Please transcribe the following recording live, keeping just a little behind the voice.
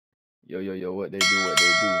Yo, what they do.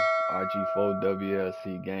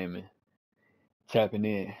 RG4WLC Gaming tapping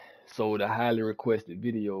in. So the highly requested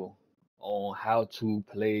video on how to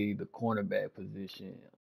play the cornerback position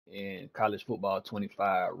in college football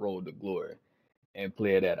 25 Road to Glory and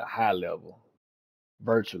play it at a high level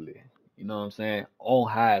virtually. You know what I'm saying?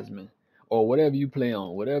 On Heisman or whatever you play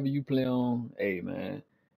on. Whatever you play on, hey man,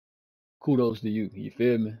 kudos to you. You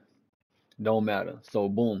feel me? Don't matter. So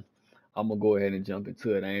boom, I'm gonna go ahead and jump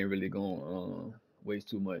into it. I ain't really gonna waste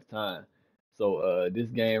too much time. So this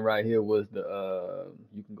game right here was the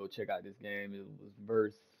you can go check out this game. It was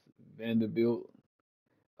versus Vanderbilt.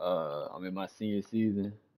 I'm in my senior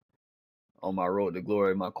season on my road to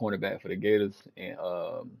glory, my cornerback for the Gators, and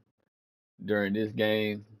during this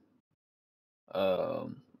game,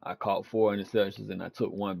 I caught 4 interceptions and I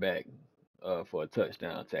took one back for a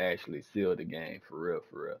touchdown to actually seal the game for real,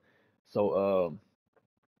 for real. So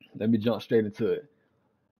let me jump straight into it.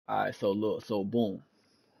 All right, so look, so boom,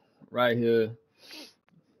 right here,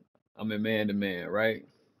 I'm in man to man, right?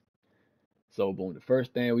 So boom, the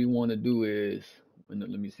first thing we want to do is, let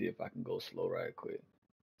me see if I can go slow right quick.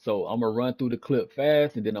 So I'm gonna run through the clip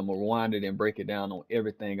fast, and then I'm gonna rewind it and break it down on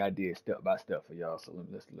everything I did step by step for y'all. So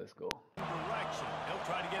let's go. Direction. They'll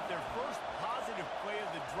try to get their first positive play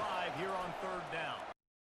of the drive here on third down.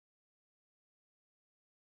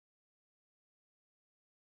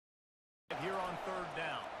 Here on third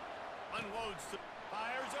down. Unloads,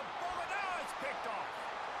 fires a bullet. Now it's picked off.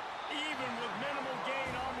 Even with minimal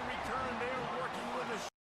gain on the return, they are working with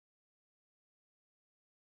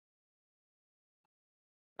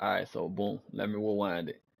a. All right, so boom, let me rewind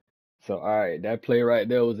it. So all right, that play right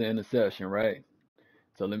there was an interception, right?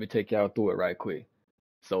 So let me take y'all through it right quick.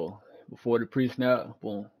 So before the pre-snap,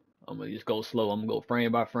 boom, I'm gonna just go slow. I'm gonna go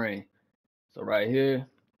frame by frame. So right here,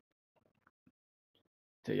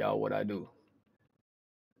 tell y'all what I do.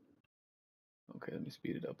 Okay, let me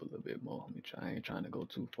speed it up a little bit more. Let me try. I ain't trying to go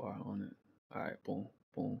too far on it. All right, boom,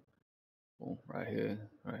 boom, boom. Right here,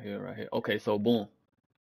 right here, right here. Okay, so boom.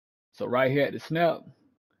 So right here at the snap,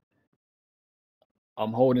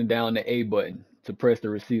 I'm holding down the A button to press the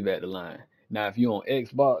receiver at the line. Now, if you're on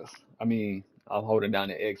Xbox, I mean, I'm holding down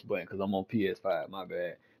the X button because I'm on PS5. My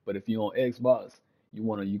bad. But if you're on Xbox,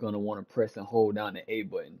 you're gonna wanna press and hold down the A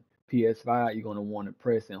button. PS5, you're gonna wanna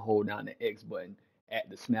press and hold down the X button at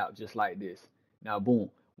the snap, just like this. Now, boom.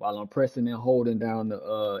 While I'm pressing and holding down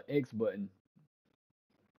the X button,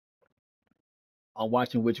 I'm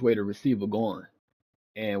watching which way the receiver going.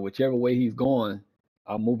 And whichever way he's going,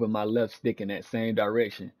 I'm moving my left stick in that same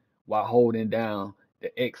direction while holding down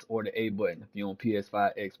the X or the A button. If you're on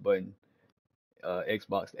PS5, X button,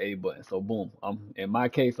 Xbox, the A button. So boom, I'm in my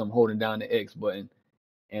case, I'm holding down the X button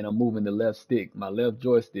and I'm moving the left stick, my left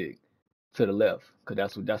joystick to the left,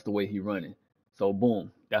 cause that's the way he running. So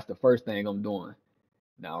boom, that's the first thing I'm doing.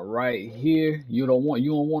 Now right here, you don't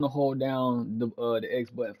want to hold down the X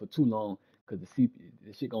button for too long, cause the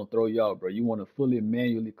shit gonna throw you out, bro. You want to fully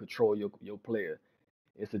manually control your player.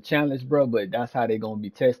 It's a challenge, bro, but that's how they gonna be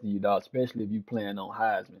testing you, dog. Especially if you playing on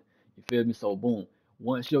Heisman. You feel me? So boom.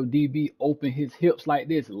 Once your DB open his hips like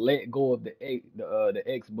this, let go of the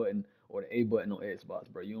X button or the A button on Xbox,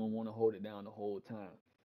 bro. You don't want to hold it down the whole time.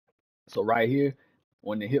 So right here,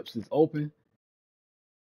 when the hips is open,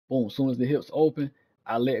 boom. As soon as the hips open,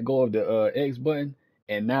 I let go of the X button,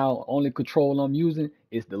 and now only control I'm using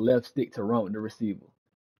is the left stick to run with the receiver.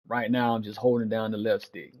 Right now, I'm just holding down the left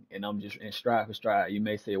stick, and I'm just in stride for stride. You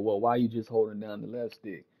may say, well, why are you just holding down the left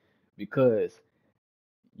stick? Because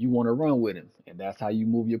you want to run with him, and that's how you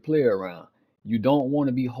move your player around. You don't want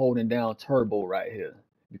to be holding down turbo right here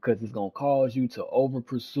because it's gonna cause you to over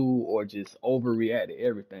pursue or just overreact to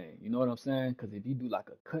everything. You know what I'm saying? Because if you do like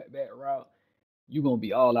a cutback route, you're gonna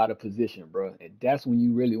be all out of position, bro. And that's when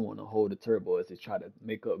you really want to hold the turbo is to try to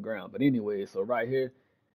make up ground. But anyway, so right here,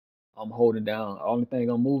 I'm holding down. The only thing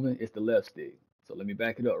I'm moving is the left stick. So let me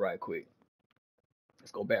back it up right quick.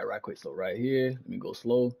 Let's go back right quick. So right here, let me go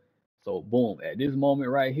slow. So boom, at this moment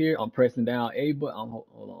right here, I'm pressing down A button. Hold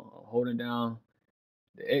on, I'm holding down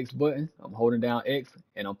the X button. I'm holding down X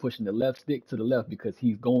and I'm pushing the left stick to the left because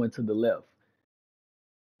he's going to the left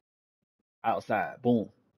outside. Boom.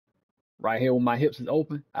 Right here when my hips is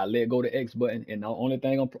open, I let go the X button, and the only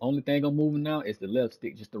thing I'm moving now is the left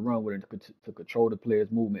stick just to run with it to control the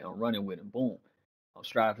player's movement. I'm running with him. Boom. I'm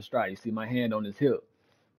stride for stride. You see my hand on his hip.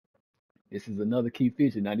 This is another key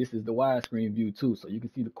feature. Now this is the widescreen view too, so you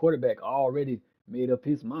can see the quarterback already made up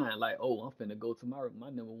his mind, like, oh, I'm finna go to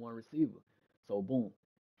my number one receiver. So boom,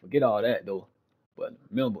 forget all that though. But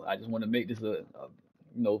remember, I just want to make this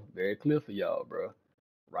very clear for y'all, bro.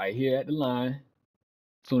 Right here at the line,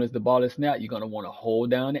 Soon as the ball is snapped, you're gonna want to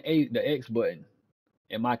hold down the X button.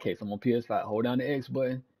 In my case, I'm on PS5. Hold down the X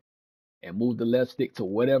button and move the left stick to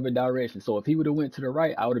whatever direction. So if he would have went to the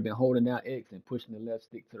right, I would have been holding down X and pushing the left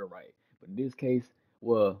stick to the right. But in this case,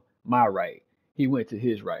 well, my right. He went to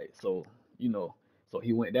his right. So, you know, so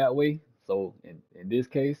he went that way. So in this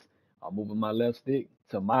case, I'm moving my left stick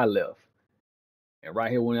to my left. And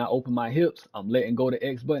right here, when I open my hips, I'm letting go the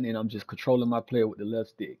X button and I'm just controlling my player with the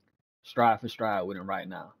left stick. Stride for stride with him right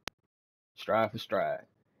now. Stride for stride.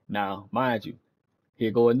 Now, mind you, here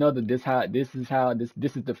go another. This is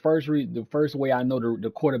the first way I know the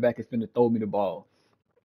quarterback is finna throw me the ball.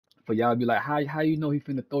 For y'all to be like, how you know he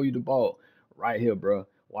finna throw you the ball? Right here, bro.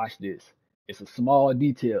 Watch this. It's a small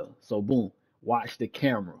detail. So boom, watch the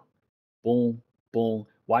camera. Boom, boom.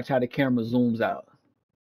 Watch how the camera zooms out.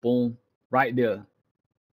 Boom, right there.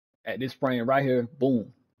 At this frame right here,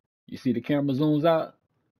 boom. You see the camera zooms out?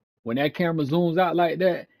 When that camera zooms out like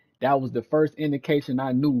that, that was the first indication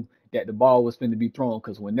I knew that the ball was finna be thrown.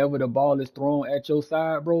 Because whenever the ball is thrown at your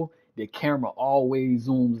side, bro, the camera always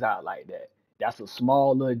zooms out like that. That's a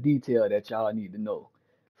small little detail that y'all need to know.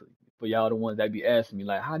 For y'all the ones that be asking me,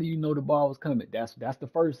 like, how do you know the ball was coming? That's the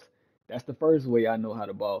first way I know how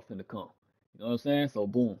the ball finna come. You know what I'm saying? So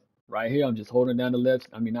boom. Right here, I'm just holding down the left.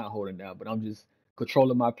 I mean, not holding down, but I'm just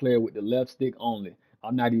controlling my player with the left stick only.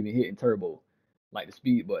 I'm not even hitting turbo like the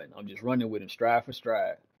speed button. I'm just running with him stride for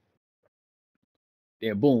stride.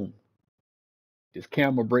 Then boom, this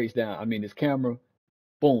camera breaks down. I mean, this camera,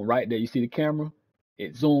 boom, right there. You see the camera?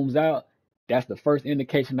 It zooms out. That's the first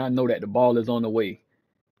indication I know that the ball is on the way.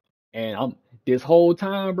 And I'm this whole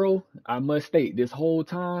time, bro, I must state, this whole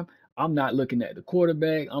time, I'm not looking at the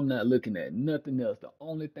quarterback. I'm not looking at nothing else. The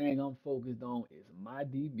only thing I'm focused on is my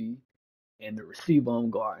DB and the receiver I'm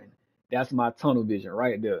guarding. That's my tunnel vision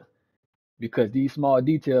right there. Because these small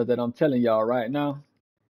details that I'm telling y'all right now,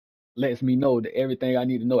 lets me know that everything I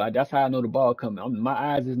need to know. That's how I know the ball coming.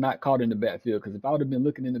 My eyes is not caught in the backfield because if I would have been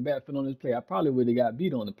looking in the backfield on this play, I probably would have got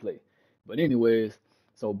beat on the play. But anyways,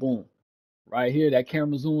 so boom, right here, that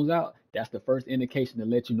camera zooms out. That's the first indication to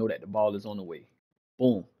let you know that the ball is on the way.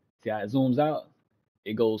 Boom. See how it zooms out?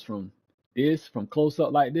 It goes from close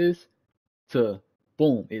up like this to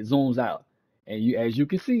boom, it zooms out. And as you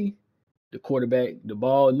can see, the quarterback, the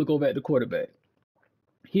ball, look over at the quarterback.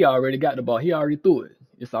 He already got the ball. He already threw it.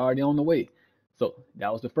 It's already on the way. So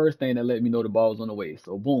that was the first thing that let me know the ball was on the way.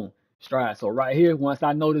 So boom, stride. So right here, once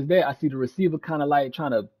I noticed that, I see the receiver kind of like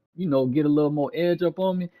trying to, get a little more edge up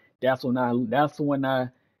on me. That's when I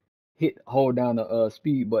hit hold down the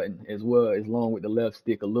speed button as well as long with the left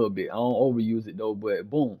stick a little bit. I don't overuse it though, but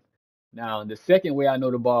boom. Now the second way I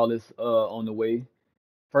know the ball is on the way.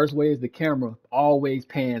 First way is the camera always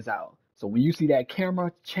pans out. So when you see that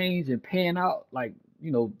camera change and pan out, like,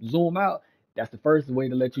 zoom out, that's the first way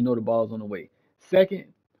to let you know the ball's on the way. Second,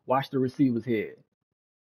 watch the receiver's head.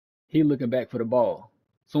 He looking back for the ball.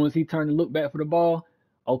 As soon as he turned to look back for the ball,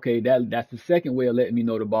 okay, that's the second way of letting me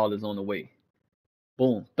know the ball is on the way.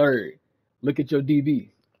 Boom. Third, look at your DB.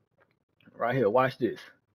 Right here, watch this.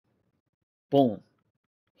 Boom.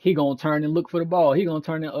 He gonna turn and look for the ball. He gonna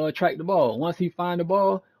turn and track the ball. Once he find the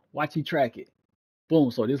ball, watch he track it. Boom.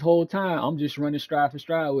 So this whole time, I'm just running stride for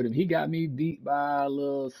stride with him. He got me beat by a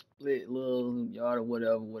little split, little yard or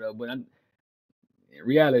whatever, whatever. But in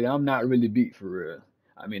reality, I'm not really beat for real.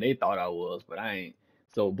 I mean, they thought I was, but I ain't.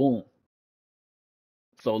 So boom.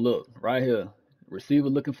 So look, right here. Receiver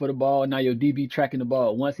looking for the ball. Now your DB tracking the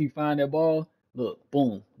ball. Once he find that ball, look,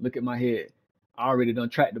 boom. Look at my head. I already done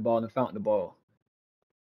tracked the ball and found the ball.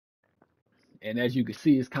 And as you can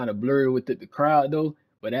see, it's kind of blurry with the crowd though.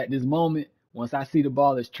 But at this moment, once I see the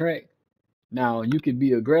ball is tracked, now you can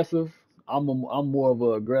be aggressive. I'm more of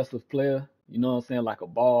an aggressive player. You know what I'm saying? Like a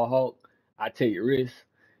ball hawk. I take risks.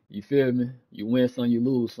 You feel me? You win some, you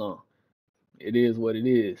lose some. It is what it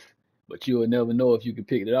is. But you'll never know if you can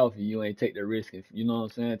pick it off if you ain't take the risk. If you know what I'm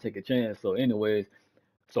saying, take a chance. So, anyways,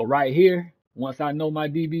 so right here, once I know my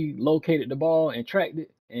DB located the ball and tracked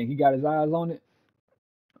it, and he got his eyes on it,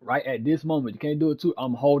 right at this moment, you can't do it too.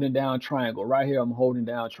 I'm holding down triangle. Right here, I'm holding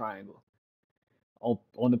down triangle.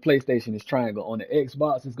 On the PlayStation, it's triangle. On the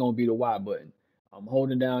Xbox, it's gonna be the Y button. I'm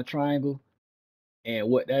holding down triangle, and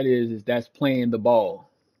what that is that's playing the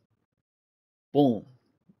ball. Boom.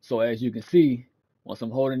 So as you can see, once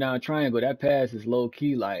I'm holding down triangle, that pass is low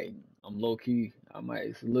key. Like I'm low key.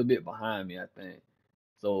 It's a little bit behind me, I think.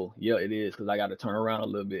 So yeah, it is because I got to turn around a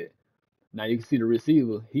little bit. Now you can see the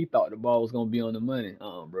receiver. He thought the ball was gonna be on the money.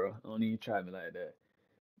 Bro, don't even try me like that.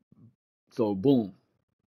 So boom,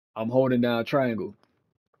 I'm holding down triangle.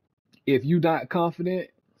 If you not confident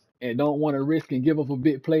and don't want to risk and give up a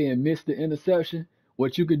big play and miss the interception,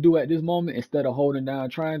 what you could do at this moment, instead of holding down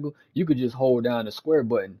triangle, you could just hold down the square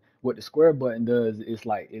button. What the square button does is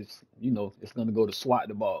like it's gonna go to swat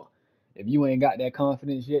the ball. If you ain't got that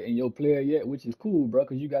confidence yet in your player yet, which is cool, bro,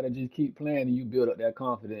 because you gotta just keep playing and you build up that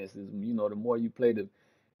confidence. The more you play, the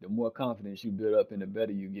more confidence you build up and the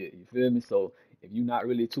better you get. You feel me? So if you're not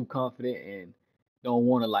really too confident and don't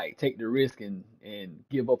want to like take the risk and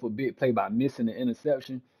give up a big play by missing the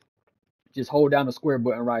interception, just hold down the square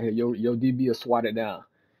button right here. Your DB will swat it down.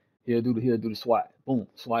 He'll do the swat. Boom,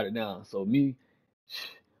 swat it down. So me,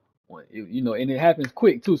 and it happens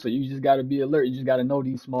quick too. So you just gotta be alert. You just gotta know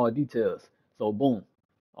these small details. So boom,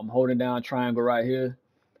 I'm holding down triangle right here,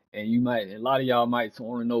 and a lot of y'all might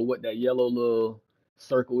want to know what that yellow little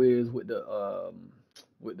circle is with the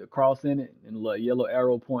cross in it and the little yellow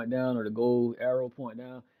arrow point down or the gold arrow point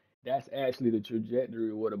down. That's actually the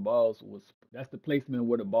trajectory where the balls was. That's the placement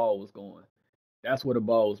where the ball was going. That's where the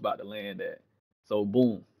ball was about to land at. So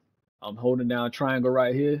boom, I'm holding down triangle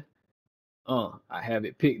right here. I have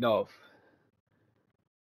it picked off.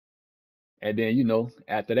 And then,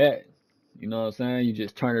 after that, you know what I'm saying? You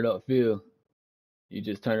just turn it upfield. You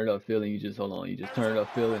just turn it upfield and you just hold on. You just turn it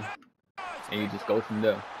upfield and you just go from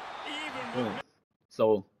there. Boom.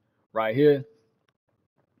 So right here,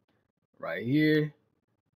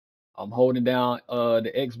 I'm holding down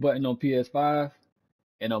the X button on PS5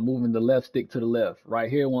 and I'm moving the left stick to the left. Right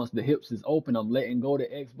here, once the hips is open, I'm letting go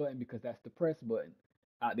the X button because that's the press button.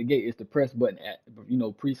 Out the gate, it's the press button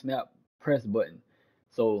pre-snap press button.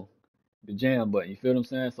 So the jam button, you feel what I'm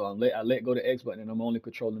saying? So I let go the X button and I'm only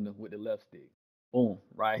controlling it with the left stick. Boom,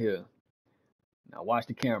 right here. Now watch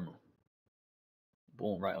the camera.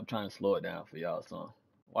 Boom, right. I'm trying to slow it down for y'all, son.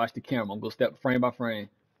 Watch the camera. I'm gonna step frame by frame.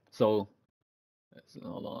 So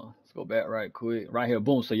hold on. Let's go back right quick. Right here,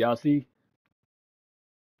 boom. So y'all see,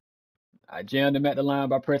 I jammed him at the line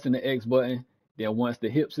by pressing the X button. Then once the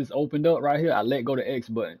hips is opened up right here, I let go the X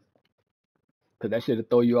button. Cause that shit'll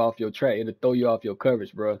throw you off your track. It'll throw you off your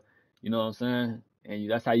coverage, bro. You know what I'm saying? And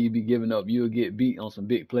that's how you be giving up. You'll get beat on some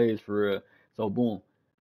big plays for real. So boom,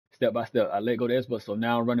 step by step, I let go the X button. So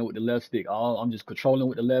now I'm running with the left stick. I'm just controlling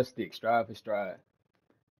with the left stick, stride for stride.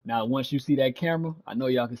 Now, once you see that camera, I know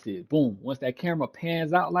y'all can see it. Boom. Once that camera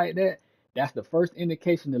pans out like that, that's the first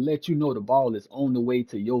indication to let you know the ball is on the way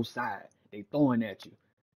to your side. They throwing at you.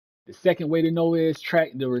 The second way to know is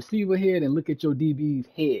track the receiver head and look at your DB's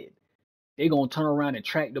head. They gonna turn around and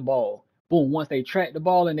track the ball. Boom. Once they track the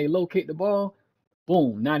ball and they locate the ball,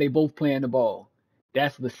 boom. Now they both playing the ball.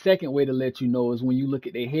 That's the second way to let you know is when you look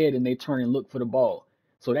at their head and they turn and look for the ball.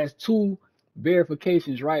 So that's two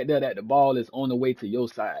verifications right there that the ball is on the way to your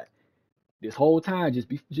side. This whole time, just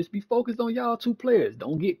be focused on y'all two players.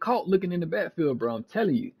 Don't get caught looking in the backfield, bro. I'm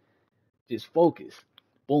telling you. Just focus.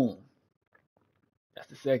 Boom. That's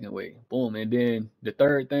the second way. Boom. And then the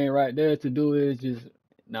third thing right there to do is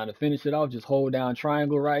now to finish it off, just hold down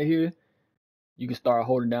triangle right here. You can start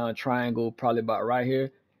holding down triangle probably about right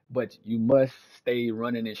here, but you must stay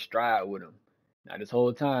running in stride with them. Now this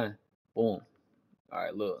whole time, boom. All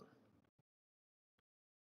right, look.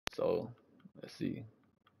 So let's see.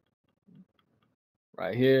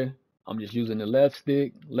 Right here, I'm just using the left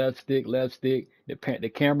stick, left stick, left stick. The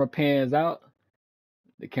camera pans out.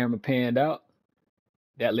 The camera panned out.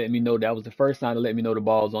 That let me know that was the first sign to let me know the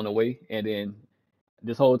ball's on the way. And then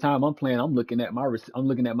this whole time I'm playing, I'm looking at my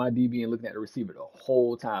DB and looking at the receiver the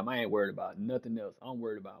whole time. I ain't worried about nothing else. I'm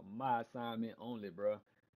worried about my assignment only, bro.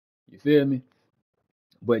 You feel me?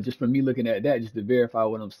 But just from me looking at that, just to verify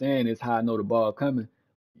what I'm saying is how I know the ball coming.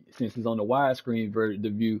 Since it's on the widescreen the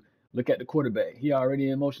view, look at the quarterback. He already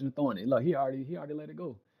in motion of throwing it. Look, he already let it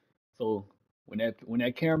go. So when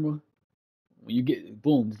that camera, when you get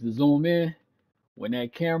boom, just to zoom in, when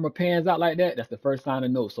that camera pans out like that, that's the first sign to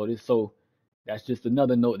know. So that's just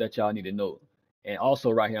another note that y'all need to know. And also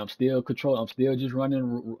right here, I'm still just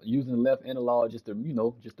running using the left analog just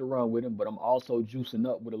to run with him. But I'm also juicing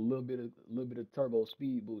up with a little bit of turbo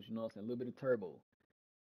speed boost. You know what I'm saying? A little bit of turbo.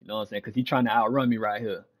 You know what I'm saying? Because he's trying to outrun me right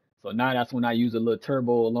here. So now that's when I use a little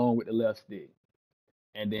turbo along with the left stick.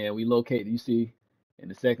 And then you see, in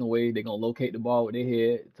the second wave, they're going to locate the ball with their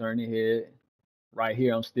head, turn their head. Right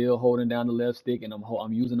here, I'm still holding down the left stick and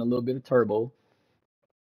I'm using a little bit of turbo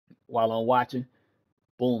while I'm watching.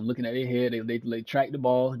 Boom, looking at their head, they track the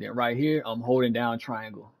ball. Then right here, I'm holding down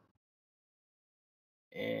triangle.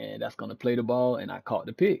 And that's going to play the ball and I caught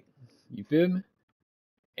the pick. You feel me?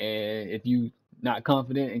 And if you not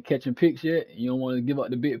confident in catching picks yet, you don't want to give up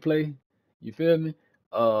the big play, you feel me?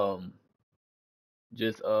 Um,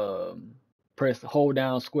 just hold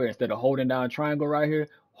down square instead of holding down triangle right here.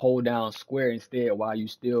 Hold down square instead while you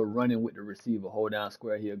still running with the receiver. Hold down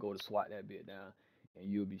square here, go to swat that bit down.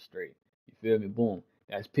 and you'll be straight. You feel me? Boom.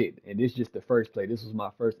 That's picked. And this is just the first play. This was my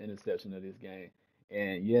first interception of this game.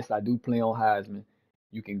 And yes, I do play on Heisman.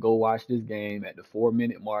 You can go watch this game at the 4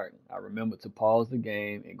 minute mark. I remember to pause the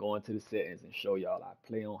game and go into the settings and show y'all I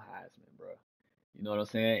play on Heisman, bro. You know what I'm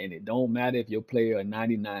saying? And it don't matter if your player a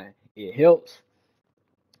 99. It helps,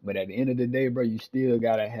 but at the end of the day, bro, you still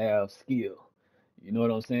gotta have skill. You know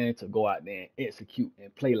what I'm saying? To go out there and execute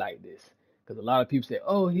and play like this. Because a lot of people say,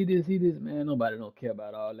 oh, he this, man. Nobody don't care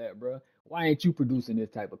about all that, bro. Why ain't you producing this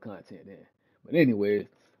type of content then? But anyways,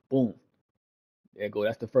 boom. There you go.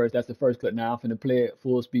 That's the first clip. Now I'm finna play it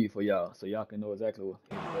full speed for y'all, so y'all can know exactly what.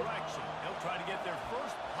 Direction. They'll try to get their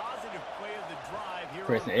first positive play of the drive here.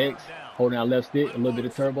 Pressing X, holding down left stick, a little bit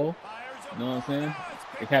of turbo. You know what I'm saying?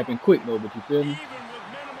 It happened quick though, but you feel me?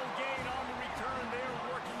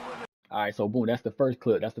 All right, so boom, that's the first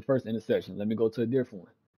clip. That's the first interception. Let me go to a different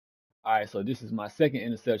one. All right, so this is my second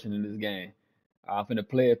interception in this game. I'm finna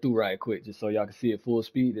play it through right quick just so y'all can see it full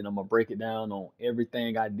speed. Then I'm gonna break it down on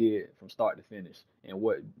everything I did from start to finish and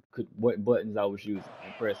what buttons I was using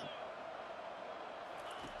and pressing.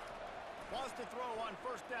 Wants to throw on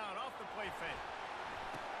first down off the play fake.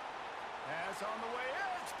 Pass on the way.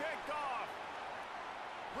 It's picked off.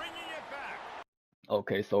 Bringing it back.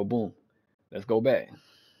 Okay, so boom, let's go back.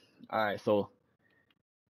 All right, so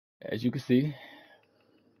as you can see,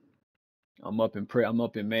 I'm up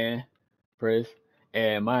in man press.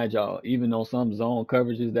 And mind y'all, even on some zone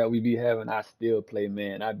coverages that we be having, I still play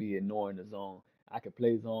man. I be ignoring the zone. I can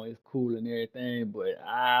play zone, it's cool and everything, but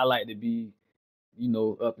I like to be,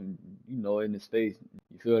 up and in his face.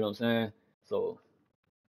 You feel what I'm saying? So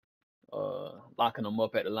locking them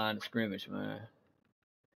up at the line of scrimmage, man.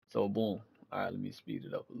 So boom. All right, let me speed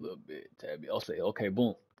it up a little bit. Tabby. I'll say, okay,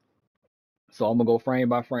 boom. So I'm gonna go frame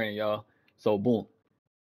by frame, y'all. So boom.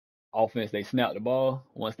 Offense, they snap the ball.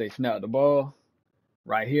 Once they snap the ball,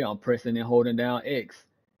 right here, I'm pressing and holding down X.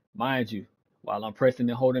 Mind you, while I'm pressing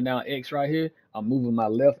and holding down X right here, I'm moving my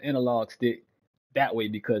left analog stick that way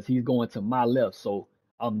because he's going to my left. So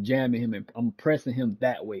I'm jamming him and I'm pressing him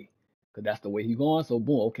that way because that's the way he's going. So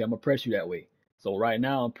boom, okay, I'm gonna press you that way. So right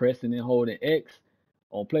now I'm pressing and holding X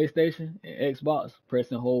on PlayStation and Xbox.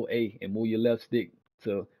 Press and hold A and move your left stick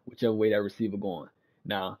to whichever way that receiver going.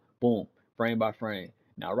 Now, boom, frame by frame.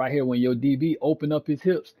 Now right here, when your DB open up his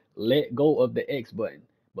hips, let go of the X button,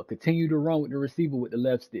 but continue to run with the receiver with the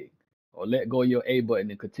left stick. Or let go of your A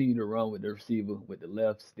button and continue to run with the receiver with the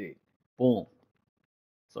left stick. Boom.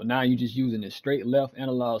 So now you're just using the straight left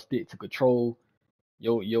analog stick to control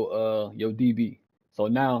your DB. So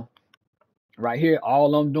now right here,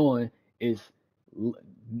 all I'm doing is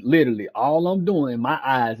literally all I'm doing, my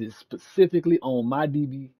eyes is specifically on my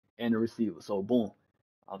DB and the receiver. So boom,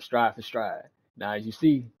 I'm stride for stride. Now as you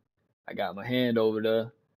see, I got my hand over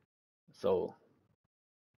there. So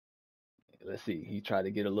let's see, he tried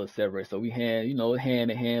to get a little separate. So we hand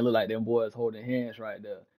to hand, look like them boys holding hands right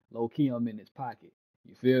there. Low key, I'm in his pocket.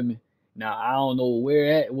 You feel me? Now I don't know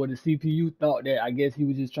where the CPU thought that. I guess he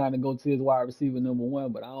was just trying to go to his wide receiver number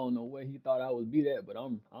one, but I don't know where he thought I would be at. But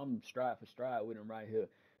I'm stride for stride with him right here.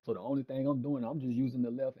 So the only thing I'm doing, I'm just using the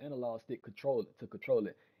left analog stick controller to control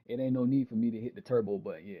it. It ain't no need for me to hit the turbo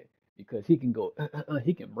button yet because he can go,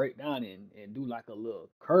 he can break down and do like a little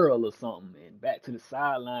curl or something and back to the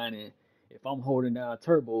sideline. And if I'm holding down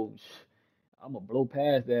turbo, I'm gonna blow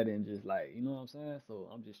past that and just like, you know what I'm saying? So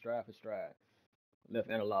I'm just stride for stride. Left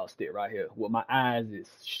analog stick right here. With my eyes is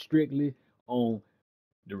strictly on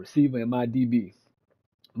the receiver and my DB.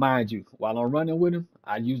 Mind you, while I'm running with him,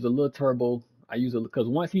 I use a little turbo. I use it because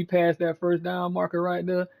once he passed that first down marker right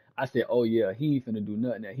there, I said, oh yeah, he ain't finna do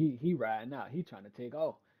nothing. That he riding out. He trying to take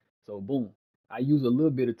off. So boom, I use a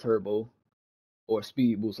little bit of turbo or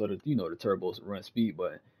speed boost, so that the turbos run speed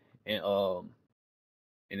button. And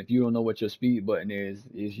if you don't know what your speed button is,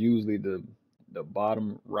 it's usually the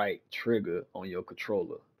bottom right trigger on your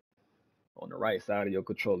controller. On the right side of your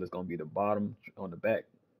controller is gonna be the bottom on the back,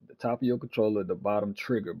 the top of your controller, the bottom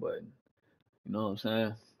trigger button. You know what I'm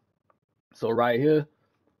saying? So right here,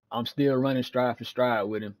 I'm still running stride for stride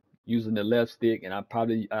with him, using the left stick, and I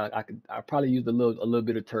probably use a little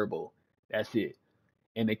bit of turbo. That's it.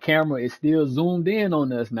 And the camera is still zoomed in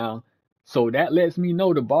on us now, so that lets me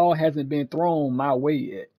know the ball hasn't been thrown my way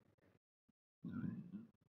yet.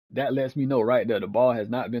 That lets me know right there the ball has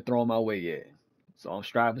not been thrown my way yet. So I'm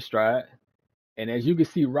stride for stride. And as you can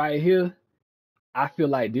see right here, I feel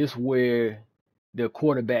like this where the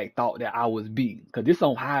quarterback thought that I was beat. Because this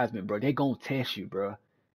on Heisman, bro. They gonna test you, bro.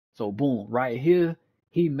 So boom, right here,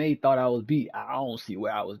 he may thought I was beat. I don't see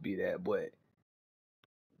where I was beat at, but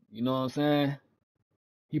you know what I'm saying?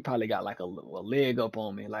 He probably got like a leg up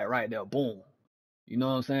on me, like right there, boom. You know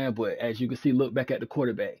what I'm saying? But as you can see, look back at the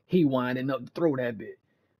quarterback. He winding up to throw that bit.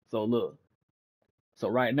 So look. So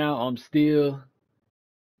right now I'm still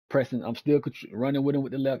pressing. I'm still running with him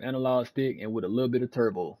with the left analog stick and with a little bit of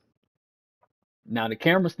turbo. Now the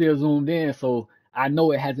camera's still zoomed in, so I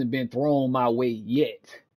know it hasn't been thrown my way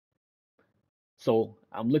yet. So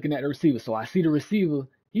I'm looking at the receiver. So I see the receiver.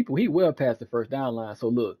 He well past the first down line. So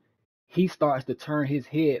look, he starts to turn his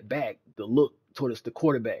head back to look towards the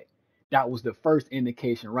quarterback. That was the first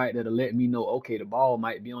indication right there to let me know, okay, the ball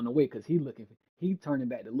might be on the way because he turning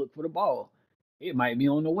back to look for the ball. It might be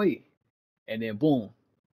on the way. And then boom,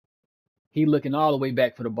 he looking all the way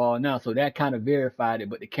back for the ball now. So that kind of verified it,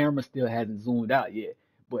 but the camera still hasn't zoomed out yet.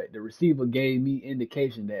 But the receiver gave me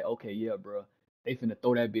indication that, okay, yeah, bro, they finna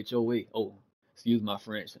throw that bitch your way. Oh, excuse my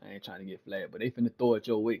French. I ain't trying to get flagged, but they finna throw it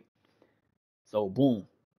your way. So boom,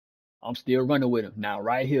 I'm still running with him. Now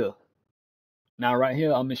right here. Now right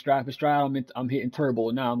here, I'm in stride for stride. I'm hitting turbo.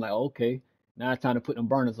 Now I'm like, okay, now it's time to put them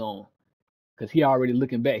burners on. Cause he already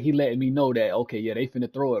looking back. He letting me know that, okay, yeah, they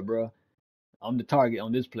finna throw it, bro. I'm the target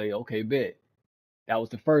on this play. Okay, bet. That was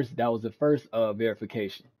the first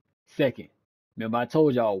verification. Second, remember I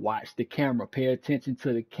told y'all watch the camera, pay attention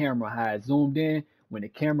to the camera, how it zoomed in. When the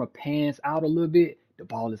camera pans out a little bit, the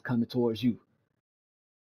ball is coming towards you.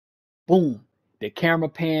 Boom. The camera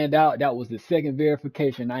panned out. That was the second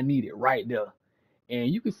verification I needed right there. And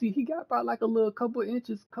you can see he got about like a little couple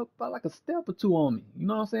inches, about like a step or two on me. You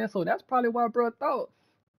know what I'm saying? So that's probably why bro thought,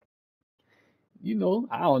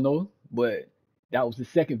 I don't know, but that was the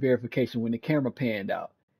second verification when the camera panned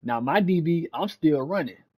out. Now my DB, I'm still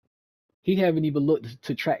running. He haven't even looked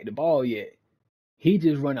to track the ball yet. He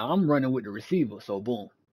just running. I'm running with the receiver. So boom.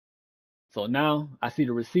 So now I see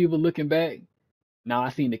the receiver looking back. Now I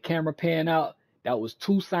seen the camera pan out. That was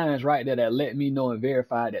two signs right there that let me know and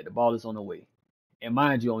verify that the ball is on the way. And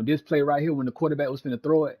mind you, on this play right here, when the quarterback was finna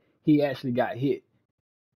throw it, he actually got hit.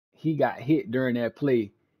 He got hit during that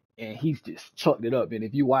play, and he's just chucked it up. And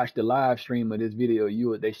if you watch the live stream of this video,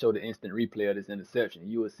 they show the instant replay of this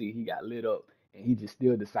interception. You will see he got lit up, and he just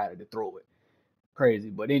still decided to throw it.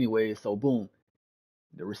 Crazy. But anyway, so boom.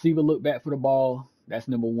 The receiver looked back for the ball. That's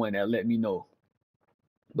number one. That let me know.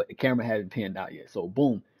 But the camera hadn't panned out yet. So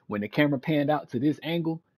boom. When the camera panned out to this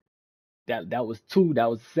angle, that was two. That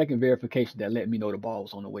was the second verification that let me know the ball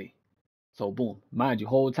was on the way. So boom. Mind you,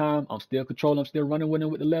 whole time I'm still controlling, I'm still running with him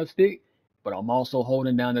with the left stick, but I'm also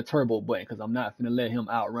holding down the turbo button because I'm not finna let him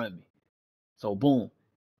outrun me. So boom.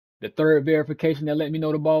 The third verification that let me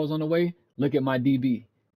know the ball was on the way. Look at my DB.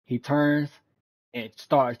 He turns and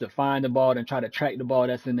starts to find the ball and try to track the ball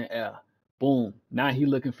that's in the air. Boom. Now he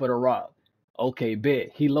looking for the rock. Okay,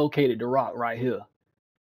 bet. He located the rock right here.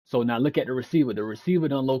 So now look at the receiver. The receiver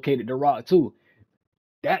done located the rock too.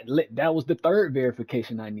 That was the third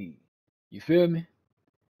verification I need. You feel me?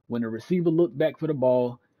 When the receiver looked back for the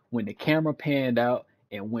ball, when the camera panned out,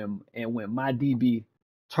 and when my DB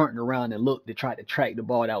turned around and looked to try to track the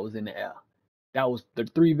ball that was in the air. That was the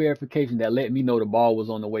three verifications that let me know the ball was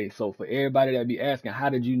on the way. So for everybody that be asking, how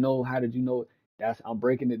did you know? How did you know? I'm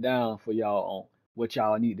breaking it down for y'all on what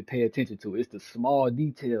y'all need to pay attention to. It's the small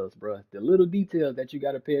details, bro. The little details that you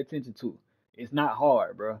got to pay attention to. It's not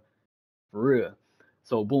hard, bro. For real.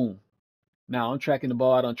 So boom. Now I'm tracking the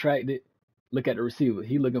ball. I done tracked it. Look at the receiver.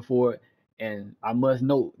 He looking for it. And I must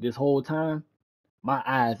note this whole time, my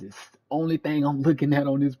eyes is only thing I'm looking at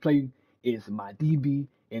on this play is my DB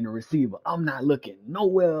and the receiver. I'm not looking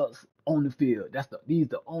nowhere else on the field. These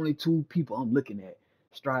the only two people I'm looking at.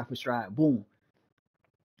 Stride for stride. Boom.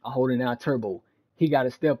 I'm holding down turbo. He got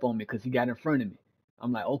a step on me because he got in front of me.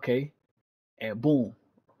 I'm like, okay. And boom.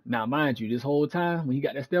 Now mind you, this whole time when he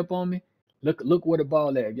got that step on me, look where the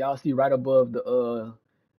ball at. Y'all see right above the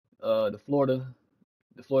Florida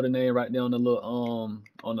name right there on the little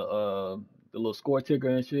the little score ticker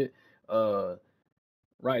and shit.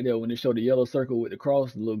 Right there when they show the yellow circle with the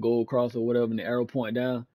cross, the little gold cross or whatever, and the arrow point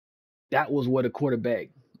down. That was where the quarterback,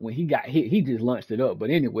 when he got hit, he just launched it up.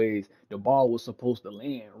 But anyways, the ball was supposed to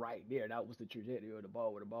land right there. That was the trajectory of the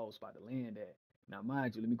ball where the ball was about to land at. Now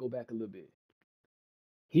mind you, let me go back a little bit.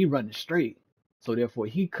 He running straight, so therefore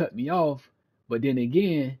he cut me off. But then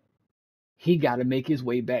again, he got to make his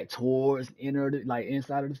way back towards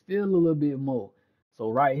inside of the field a little bit more.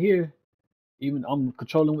 So right here, even I'm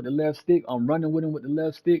controlling with the left stick, I'm running with him with the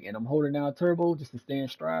left stick, and I'm holding down turbo just to stay in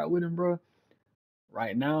stride with him, bro.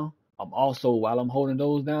 Right now, while I'm holding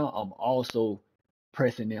those down, I'm also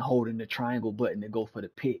pressing and holding the triangle button to go for the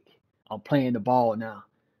pick. I'm playing the ball now.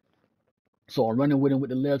 So I'm running with him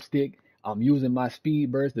with the left stick. I'm using my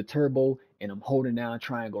speed burst, the turbo, and I'm holding down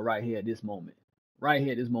triangle right here at this moment. Right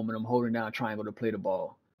here at this moment, I'm holding down triangle to play the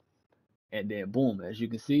ball. And then boom, as you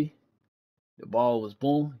can see, the ball was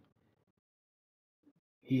boom.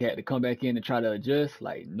 He had to come back in and try to adjust.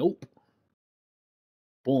 Like, nope.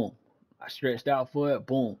 Boom. I stretched out for it.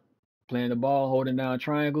 Boom. Playing the ball, holding down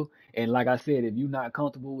triangle. And like I said, if you're not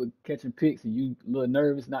comfortable with catching picks and you a little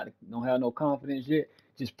nervous, don't have no confidence yet,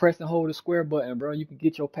 just press and hold the square button, bro. You can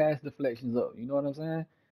get your pass deflections up. You know what I'm saying?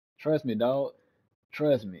 Trust me, dog.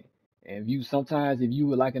 Trust me. And if you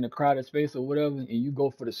were like in a crowded space or whatever, and you go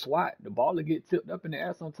for the swat, the ball will get tipped up in the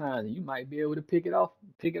air sometimes, and you might be able to pick it off.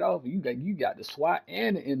 Pick it off. You got the swat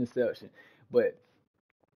and the interception. But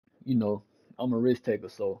you know, I'm a risk taker,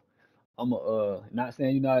 so I'm a not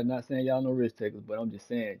saying not saying y'all no risk takers, but I'm just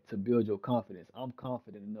saying to build your confidence. I'm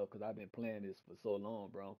confident enough because I've been playing this for so long,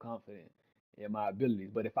 bro. I'm confident in my abilities.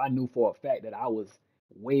 But if I knew for a fact that I was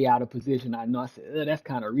way out of position, I said, that's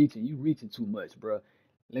kind of reaching. You reaching too much, bro.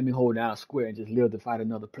 Let me hold down square and just live to fight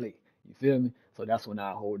another play. You feel me? So that's when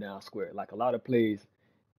I hold down square. Like a lot of plays,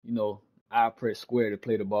 you know, I press square to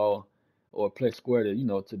play the ball, or press square to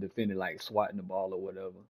to defend it, like swatting the ball or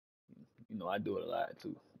whatever. I do it a lot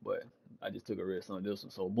too, but I just took a risk on this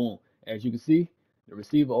one. So boom, as you can see, the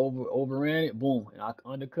receiver overran it, boom, and I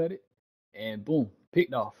undercut it, and boom,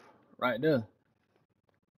 picked off right there.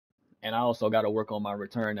 And I also got to work on my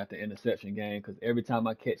return at the interception game because every time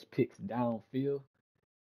I catch picks downfield,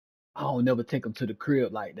 I don't never take them to the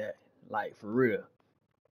crib like that, like for real.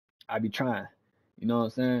 I be trying, you know what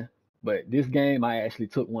I'm saying? But this game, I actually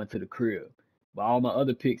took one to the crib. But all my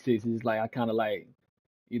other pick sixes, like I kind of like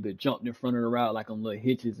either jumped in front of the route like on little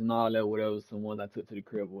hitches and all that, whatever, some ones I took to the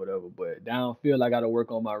crib or whatever. But downfield, I got to work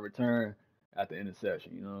on my return at the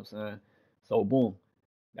interception, you know what I'm saying? So, boom,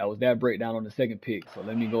 that was that breakdown on the second pick. So,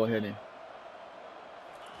 let me go ahead and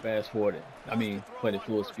fast forward it. I mean, play it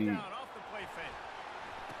full speed.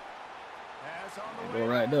 And go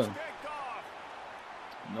right there,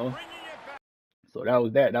 you know? So, that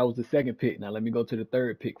was that. That was the second pick. Now, let me go to the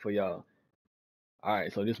third pick for y'all. All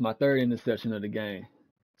right, so this is my third interception of the game.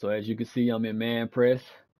 So, as you can see, I'm in man press.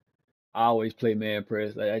 I always play man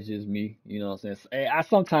press. That's just me. You know what I'm saying? I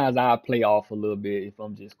sometimes I play off a little bit if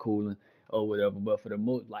I'm just cooling or whatever. But for the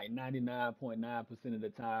most, like 99.9% of the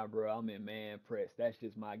time, bro, I'm in man press. That's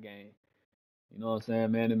just my game. You know what I'm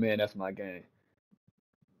saying? Man to man, that's my game.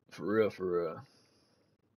 For real, for real.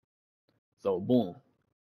 So boom,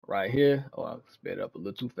 right here. Oh, I sped up a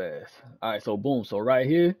little too fast. All right, so boom. So right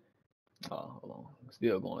here. Oh, hold on.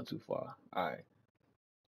 Still going too far. All right.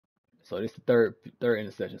 So this is the third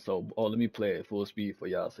intersection. So let me play it full speed for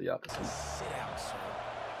y'all so y'all can see. Sit down, sir.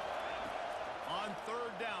 On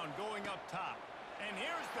third down, going up top. And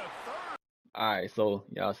here's the third. All right, so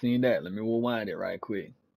y'all seen that? Let me rewind it right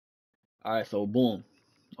quick. All right, so boom.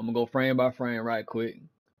 I'm gonna go frame by frame right quick.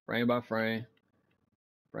 Frame by frame.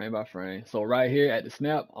 Frame by frame. So right here at the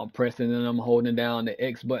snap, I'm pressing and I'm holding down the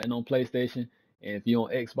X button on PlayStation. And if you're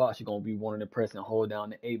on Xbox, you're gonna be wanting to press and hold down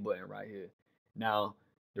the A button right here. Now,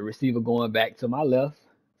 the receiver going back to my left,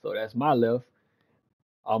 so that's my left.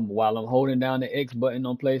 While I'm holding down the X button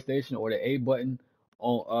on PlayStation or the A button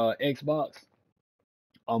on Xbox,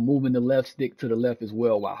 I'm moving the left stick to the left as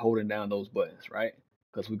well while holding down those buttons, right?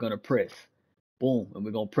 Because we're gonna press, boom, and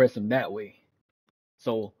we're gonna press them that way.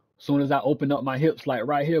 So soon as I open up my hips, like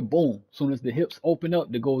right here, boom. Soon as the hips open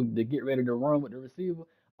up to get ready to run with the receiver,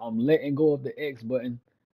 I'm letting go of the X button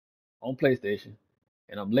on PlayStation,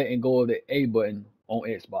 and I'm letting go of the A button on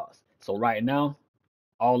Xbox. So right now,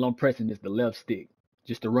 all I'm pressing is the left stick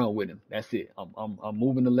just to run with him. That's it. I'm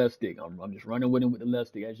moving the left stick. I'm just running with him with the left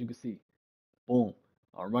stick, as you can see. Boom.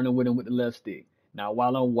 I'm running with him with the left stick. Now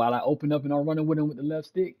while I open up and I'm running with him with the left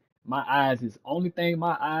stick, my eyes is only thing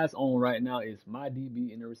my eyes on right now is my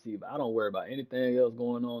DB and the receiver. I don't worry about anything else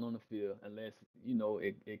going on the field unless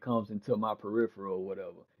it comes into my peripheral or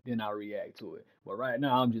whatever. Then I react to it. But right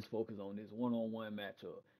now I'm just focused on this one-on-one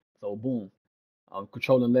matchup. So boom, I'm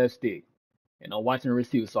controlling left stick and I'm watching the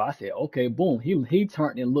receiver. So I said, okay, boom. He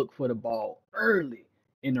turned and looked for the ball early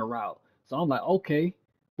in the route. So I'm like, okay,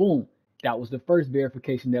 boom. That was the first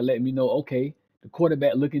verification that let me know, okay, the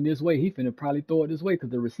quarterback looking this way. He finna probably throw it this way because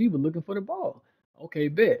the receiver looking for the ball. Okay,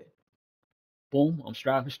 bet. Boom. I'm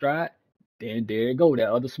stride for stride. Then there you go.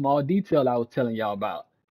 That other small detail I was telling y'all about.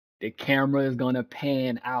 The camera is gonna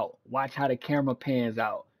pan out. Watch how the camera pans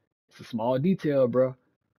out. It's a small detail, bro.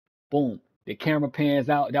 Boom. The camera pans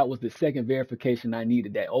out. That was the second verification I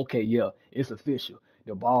needed. That okay, yeah, it's official.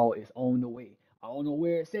 The ball is on the way. I don't know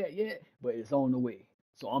where it's at yet, but it's on the way.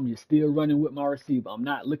 So I'm just still running with my receiver. I'm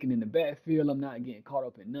not looking in the backfield. I'm not getting caught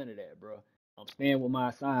up in none of that, bro. I'm staying with my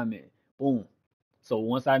assignment. Boom. So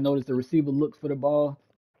once I noticed the receiver looked for the ball,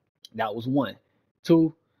 that was one.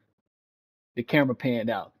 Two, the camera panned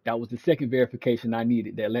out. That was the second verification I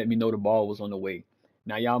needed that let me know the ball was on the way.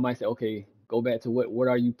 Now y'all might say, okay, go back to what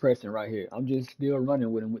are you pressing right here? I'm just still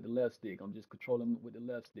running with him with the left stick. I'm just controlling him with the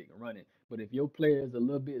left stick and running. But if your player is a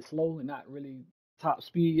little bit slow and not really top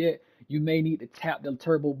speed yet, you may need to tap the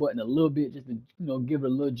turbo button a little bit just to give it a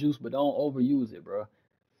little juice, but don't overuse it, bro.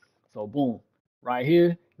 So boom, right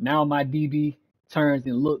here. Now my DB turns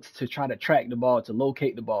and looks to try to track the ball, to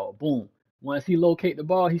locate the ball. Boom. Once he locate the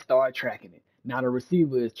ball, he start tracking it. Now the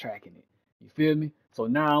receiver is tracking it. You feel me? So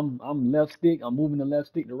now I'm left stick. I'm moving the left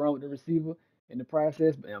stick to run with the receiver in the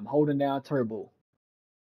process, but I'm holding down turbo,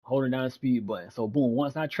 holding down the speed button. So boom,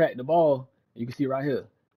 once I track the ball, you can see right here.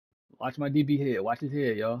 Watch my DB head. Watch his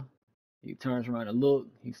head, y'all. He turns around and look.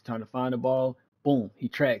 He's trying to find the ball. Boom, he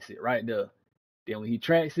tracks it right there. Then when he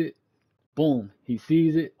tracks it, boom, he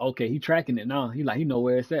sees it. Okay, he tracking it now. He know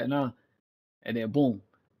where it's at now. And then boom,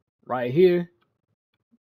 right here.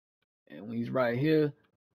 And when he's right here,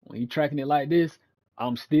 when he tracking it like this,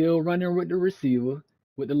 I'm still running with the receiver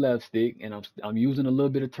with the left stick, and I'm using a little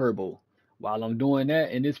bit of turbo. While I'm doing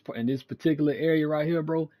that in this particular area right here,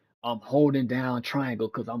 bro, I'm holding down triangle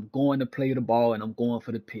because I'm going to play the ball and I'm going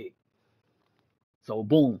for the pick. So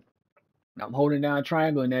boom, I'm holding down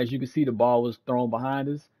triangle, and as you can see, the ball was thrown behind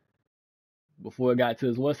us before it got to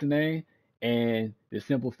his what's the name. And the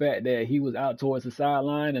simple fact that he was out towards the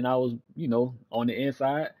sideline and I was, on the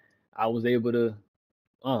inside, I was able to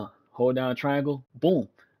hold down triangle, boom.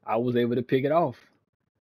 I was able to pick it off.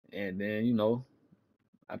 And then,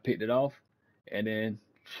 I picked it off. And then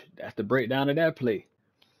that's the breakdown of that play.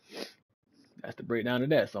 That's the breakdown of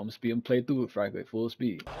that. So I'm gonna speed and play through it right quick, full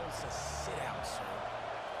speed. On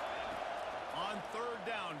third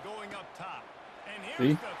down, going up top. And here's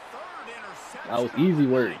See? the third interception. That was easy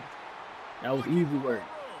work. That was easy work.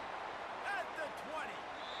 At the 20.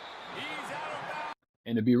 He's out of bounds.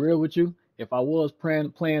 And to be real with you, if I was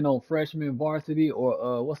playing on freshman varsity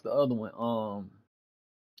or what's the other one? All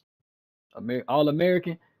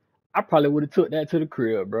American, I probably would have took that to the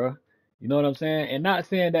crib, bro. You know what I'm saying? And not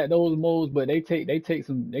saying that those moves, but they take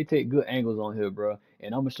good angles on here, bro.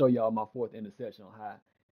 And I'm gonna show y'all my fourth interception on how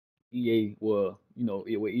EA with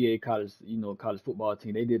EA college, college football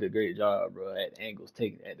team, they did a great job, bro, at the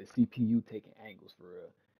CPU taking angles for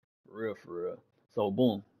real. For real, for real. So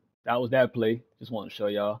boom. That was that play. Just want to show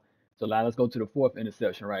y'all. So now let's go to the fourth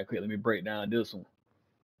interception right quick. Let me break down this one.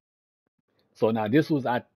 So now this was,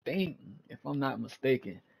 I think, if I'm not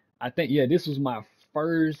mistaken, yeah, this was my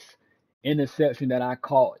first interception that I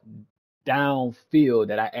caught downfield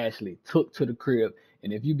that I actually took to the crib.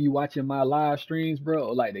 And if you be watching my live streams, bro,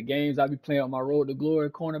 or like the games I be playing on my Road to Glory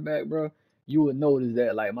cornerback, bro, you would notice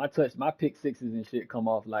that like my pick sixes and shit come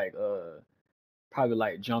off like probably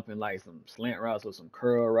like jumping like some slant routes or some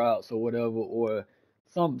curl routes or whatever, or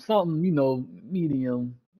something,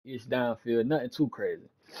 medium-ish downfield, nothing too crazy.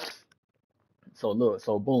 So look,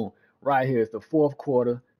 so boom, right here is the fourth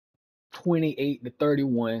quarter,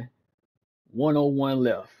 28-31, 101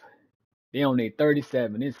 left. They on their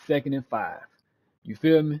 37. It's 2nd and 5. You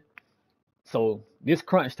feel me? So this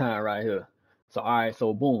crunch time right here. So all right,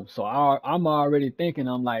 so boom. So I'm already thinking,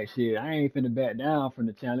 I'm like, shit, I ain't finna back down from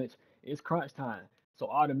the challenge. It's crunch time. So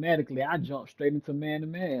automatically I jump straight into man to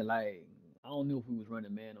man. Like, I don't know if we was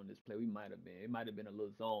running man on this play. We might have been. It might have been a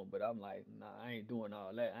little zone, but I'm like, nah, I ain't doing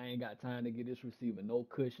all that. I ain't got time to get this receiver no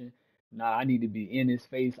cushion. Nah, I need to be in his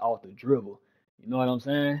face off the dribble. You know what I'm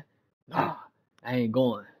saying? Nah, I ain't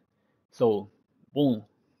going. So, boom.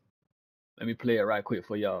 Let me play it right quick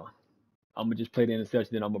for y'all. I'm gonna just play the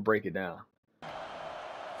interception, then I'm gonna break it down.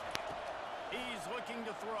 He's looking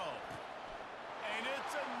to throw. And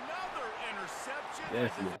it's another interception.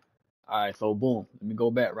 That's it. All right, so boom. Let me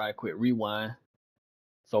go back right quick. Rewind.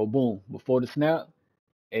 So boom. Before the snap,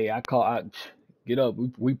 hey, get up.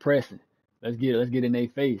 We pressing. Let's get in their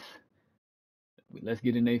face. Let's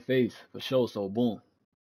get in their face for sure. So boom.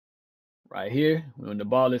 Right here, when the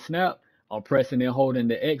ball is snapped, I'm pressing and holding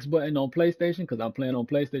the X button on PlayStation because I'm playing on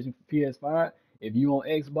PlayStation for PS5. If you on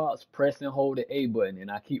Xbox, press and hold the A button. And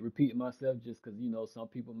I keep repeating myself just because some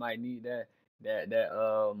people might need that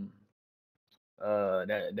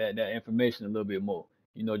information a little bit more,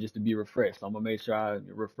 just to be refreshed. So I'm gonna make sure I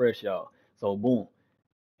refresh y'all. So boom,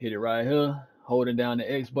 hit it right here, holding down the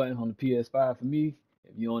X button on the PS5 for me.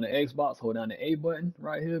 If you're on the Xbox, hold down the A button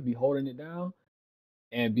right here, be holding it down,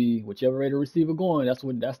 and be whichever way the receiver going. That's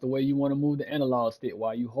the way you want to move the analog stick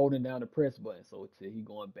while you holding down the press button. So till he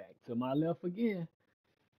going back to my left again.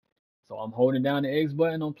 So I'm holding down the X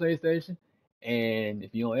button on PlayStation, and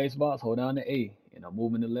if you're on Xbox, hold down the A, and I'm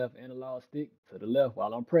moving the left analog stick to the left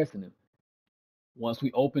while I'm pressing him. Once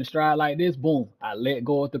we open stride like this, boom, I let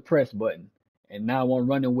go of the press button. And now I'm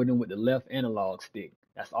running with him with the left analog stick.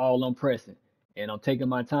 That's all I'm pressing. And I'm taking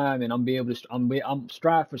my time, and I'm be able to I'm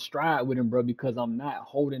stride for stride with him, bro, because I'm not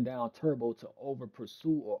holding down turbo to over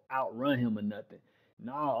pursue or outrun him or nothing.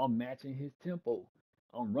 Nah, I'm matching his tempo.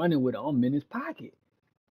 I'm running with him. I'm in his pocket.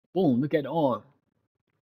 Boom, look at the arm.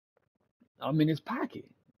 I'm in his pocket.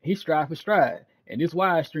 He stride for stride. And this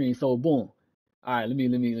wide stream, so boom. All right, let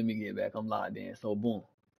me get back. I'm locked in. So boom.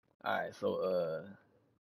 All right,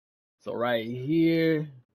 so right here,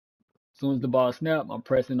 as soon as the ball snap, I'm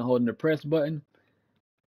pressing and holding the press button.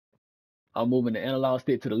 I'm moving the analog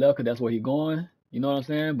stick to the left because that's where he's going. You know what I'm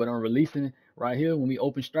saying? But I'm releasing right here when we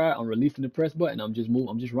open stride. I'm releasing the press button. I'm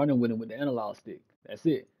just running with him with the analog stick. That's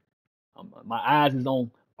it. My eyes is on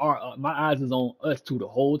my eyes is on us two the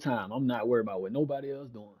whole time. I'm not worried about what nobody else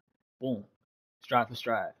doing. Boom, stride for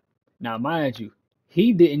stride. Now, mind you,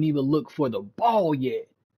 he didn't even look for the ball yet.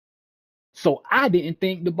 So I didn't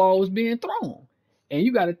think the ball was being thrown. And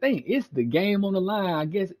you got to think, it's the game on the line. I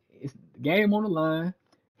guess it's the game on the line.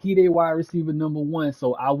 He they wide receiver number 1.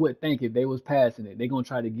 So I would think if they was passing it, they going to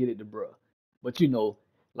try to get it to bruh. But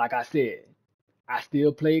like I said, I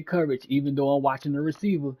still played coverage even though I'm watching the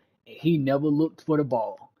receiver. And he never looked for the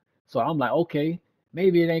ball. So I'm like, okay,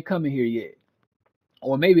 maybe it ain't coming here yet.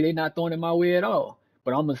 Or maybe they not throwing it my way at all.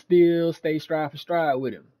 But I'm going to still stay stride for stride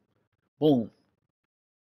with him. Boom.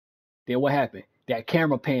 Then what happened? That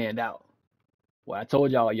camera panned out. Well, I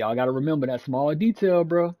told y'all got to remember that small detail,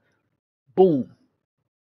 bro. Boom.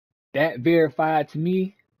 That verified to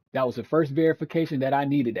me. That was the first verification that I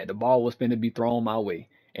needed that the ball was finna be thrown my way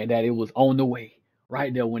and that it was on the way.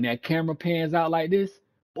 Right there, when that camera pans out like this,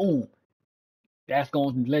 boom. That's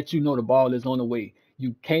going to let you know the ball is on the way.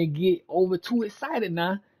 You can't get over too excited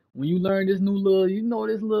now. When you learn this new little,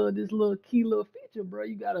 this little key little feature, bro.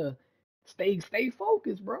 You gotta stay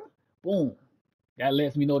focused, bro. Boom. That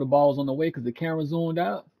lets me know the ball's on the way because the camera zoomed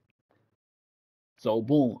out. So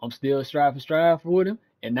boom, I'm still stride for stride with him,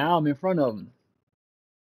 and now I'm in front of him.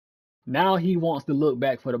 Now he wants to look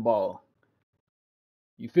back for the ball.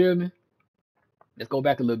 You feel me? Let's go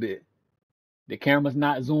back a little bit. The camera's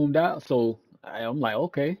not zoomed out, so I'm like,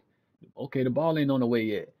 okay, the ball ain't on the way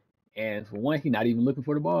yet. And for one, he's not even looking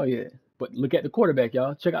for the ball yet. But look at the quarterback,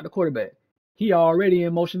 y'all. Check out the quarterback. He already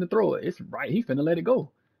in motion to throw it. It's right. He finna let it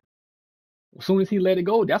go. As soon as he let it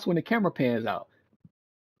go, that's when the camera pans out.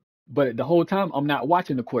 But the whole time, I'm not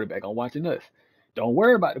watching the quarterback. I'm watching us. Don't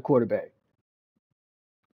worry about the quarterback.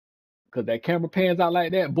 Because that camera pans out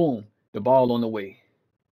like that, boom, the ball on the way.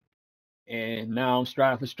 And now I'm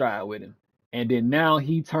stride for stride with him. And then now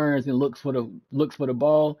he turns and looks for the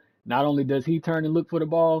ball. Not only does he turn and look for the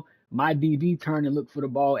ball, my DB turned and looked for the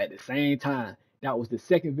ball at the same time. That was the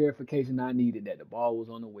second verification I needed that the ball was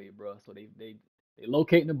on the way, bro. So they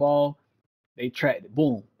locating the ball, they tracked it.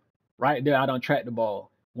 Boom. Right there, I don't track the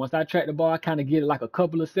ball. Once I track the ball, I kind of get it like a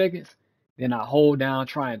couple of seconds. Then I hold down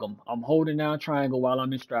triangle. I'm holding down triangle while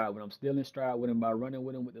I'm in stride with him. I'm still in stride with him by running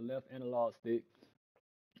with him with the left analog stick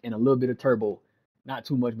and a little bit of turbo. Not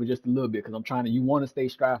too much, but just a little bit because you want to stay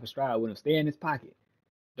stride for stride with him. Stay in his pocket.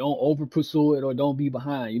 Don't over pursue it or don't be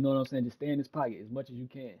behind. You know what I'm saying? Just stay in his pocket as much as you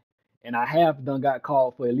can. And I have got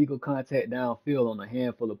called for illegal contact downfield on a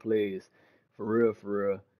handful of plays. For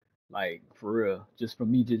real. Like, for real. Just for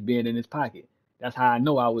me just being in his pocket. That's how I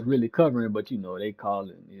know I was really covering, but they call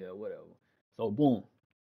it, yeah, whatever. So boom.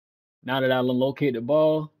 Now that I locate the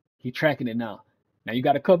ball, he tracking it now. Now you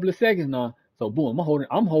got a couple of seconds now. So boom,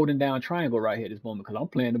 I'm holding down triangle right here at this moment because I'm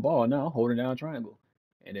playing the ball now. I'm holding down triangle.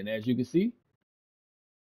 And then as you can see,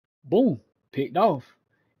 boom, picked off.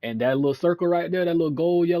 And that little circle right there, that little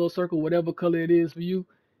gold, yellow circle, whatever color it is for you,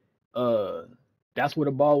 uh, that's where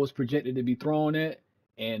the ball was projected to be thrown at.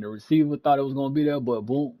 And the receiver thought it was gonna be there, but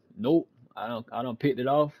boom, nope. I don't picked it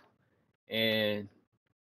off. And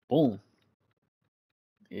boom,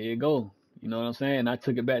 here you go. You know what I'm saying? I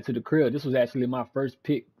took it back to the crib. This was actually my first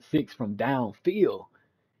pick 6 from downfield.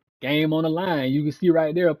 Game on the line. You can see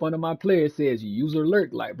right there up under my player it says user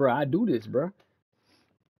alert. Like, bro, I do this, bro.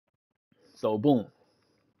 So boom.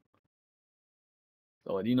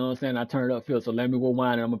 So you know what I'm saying? I turned upfield. So let me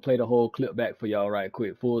rewind and I'm gonna play the whole clip back for y'all right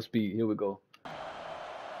quick. Full speed. Here we go.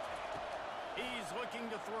 He's looking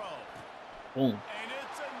to throw. Boom. And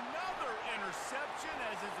it's another interception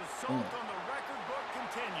as his assault on the record book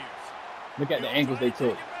continues. Look at the angles they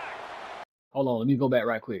took. Hold on, let me go back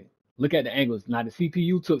right quick. Look at the angles. Now the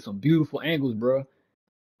CPU took some beautiful angles, bro.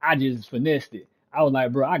 I just finessed it. I was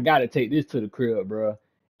like, bro, I gotta take this to the crib, bro.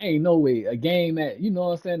 Ain't no way. A game you know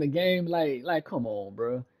what I'm saying? A game like, come on,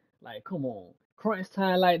 bro. Like, come on. Crunch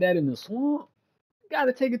time like that in the swamp.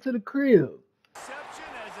 Gotta take it to the crib.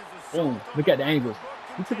 Boom. Look at the angles.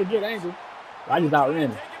 He took a good angle. I just He'll try outran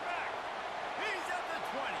and him. take it back. He's at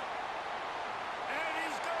the 20. And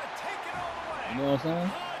he's going to take it all the way. You know what I'm saying?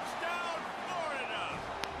 Touchdown, Florida.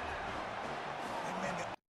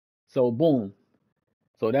 So boom.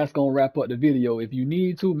 So that's gonna wrap up the video. If you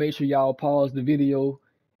need to, make sure y'all pause the video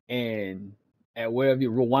and at wherever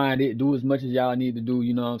you rewind it, do as much as y'all need to do,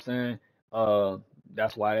 you know what I'm saying? Uh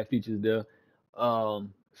that's why that feature's there.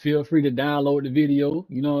 Feel free to download the video,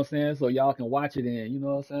 you know what I'm saying? So y'all can watch it and you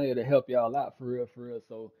know what I'm saying? It'll help y'all out for real, for real.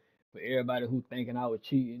 So for everybody who thinking I was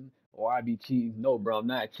cheating or I be cheating, no bro, I'm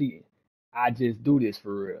not cheating. I just do this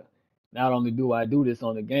for real. Not only do I do this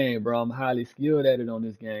on the game, bro, I'm highly skilled at it on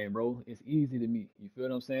this game, bro. It's easy to me. You feel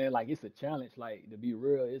what I'm saying? Like it's a challenge. Like to be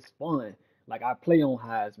real, it's fun. Like I play on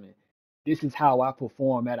Heisman. This is how I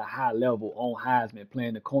perform at a high level on Heisman,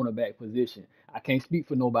 playing the cornerback position. I can't speak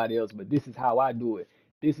for nobody else, but this is how I do it.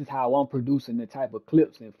 This is how I'm producing the type of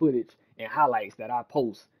clips and footage and highlights that I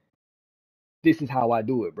post. This is how I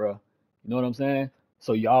do it, bro. You know what I'm saying?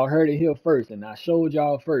 So y'all heard it here first, and I showed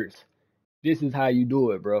y'all first. This is how you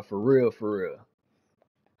do it, bro. For real, for real.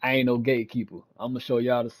 I ain't no gatekeeper. I'm gonna show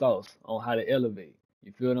y'all the sauce on how to elevate.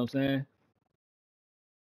 You feel what I'm saying?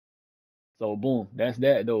 So boom, that's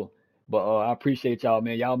that though. But I appreciate y'all,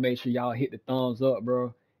 man. Y'all make sure y'all hit the thumbs up,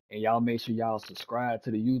 bro, and y'all make sure y'all subscribe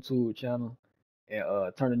to the YouTube channel and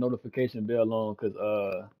turn the notification bell on, cause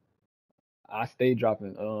I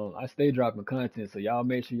stay dropping content. So y'all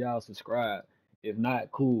make sure y'all subscribe. If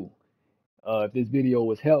not, cool. If this video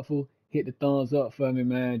was helpful, hit the thumbs up for me,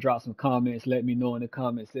 man. Drop some comments. Let me know in the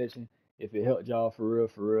comment section if it helped y'all for real,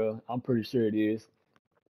 for real. I'm pretty sure it is.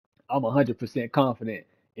 I'm 100% confident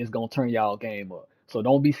it's gonna turn y'all game up. So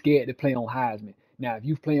don't be scared to play on Heisman. Now, if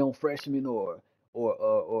you play on freshman or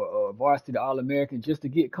varsity All American just to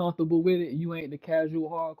get comfortable with it, you ain't the casual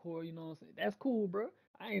hardcore. You know what I'm saying? That's cool, bro.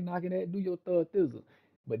 I ain't knocking that. Do your thug thizzle.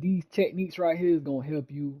 But these techniques right here is gonna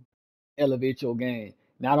help you elevate your game.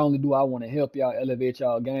 Not only do I want to help y'all elevate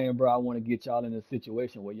y'all game, bro, I want to get y'all in a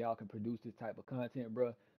situation where y'all can produce this type of content,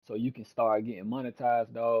 bro, so you can start getting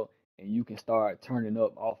monetized, dog, and you can start turning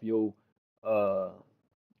up off your, uh,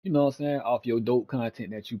 you know what I'm saying, off your dope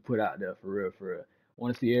content that you put out there for real, for real.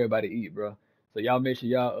 Want to see everybody eat, bro. So y'all make sure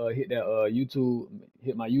y'all hit that YouTube,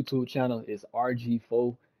 hit my YouTube channel. It's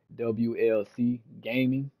RG4WLC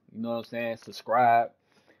Gaming. You know what I'm saying? Subscribe.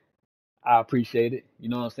 I appreciate it. You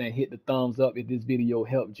know what I'm saying? Hit the thumbs up if this video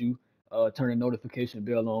helped you. Turn the notification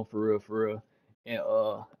bell on for real, for real. And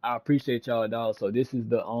I appreciate y'all, dog. So this is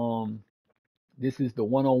the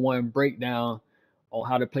one-on-one breakdown on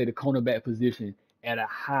how to play the cornerback position at a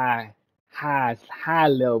high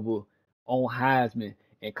level on Heisman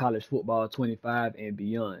and college football 25 and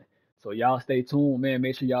beyond. So y'all stay tuned, man.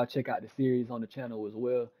 Make sure y'all check out the series on the channel as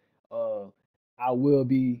well. Uh, I will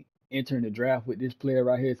be entering the draft with this player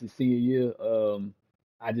right here. It's a senior year.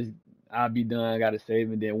 I just I'll be done. I gotta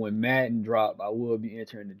save him. Then when Madden drop, I will be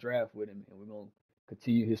entering the draft with him, and we're gonna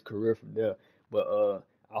continue his career from there. But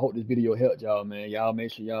I hope this video helped y'all, man. Y'all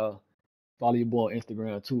make sure y'all follow your boy on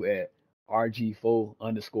Instagram too at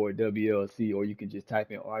RG4_WLC, or you can just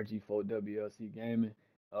type in RG4WLC Gaming.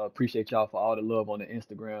 Appreciate y'all for all the love on the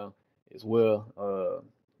Instagram as well.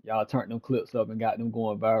 Y'all turned them clips up and got them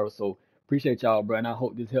going viral. So appreciate y'all, bro. And I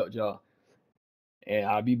hope this helped y'all. And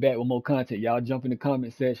I'll be back with more content. Y'all jump in the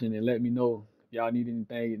comment section and let me know if y'all need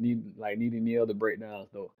anything, need any other breakdowns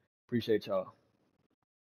though. Appreciate y'all.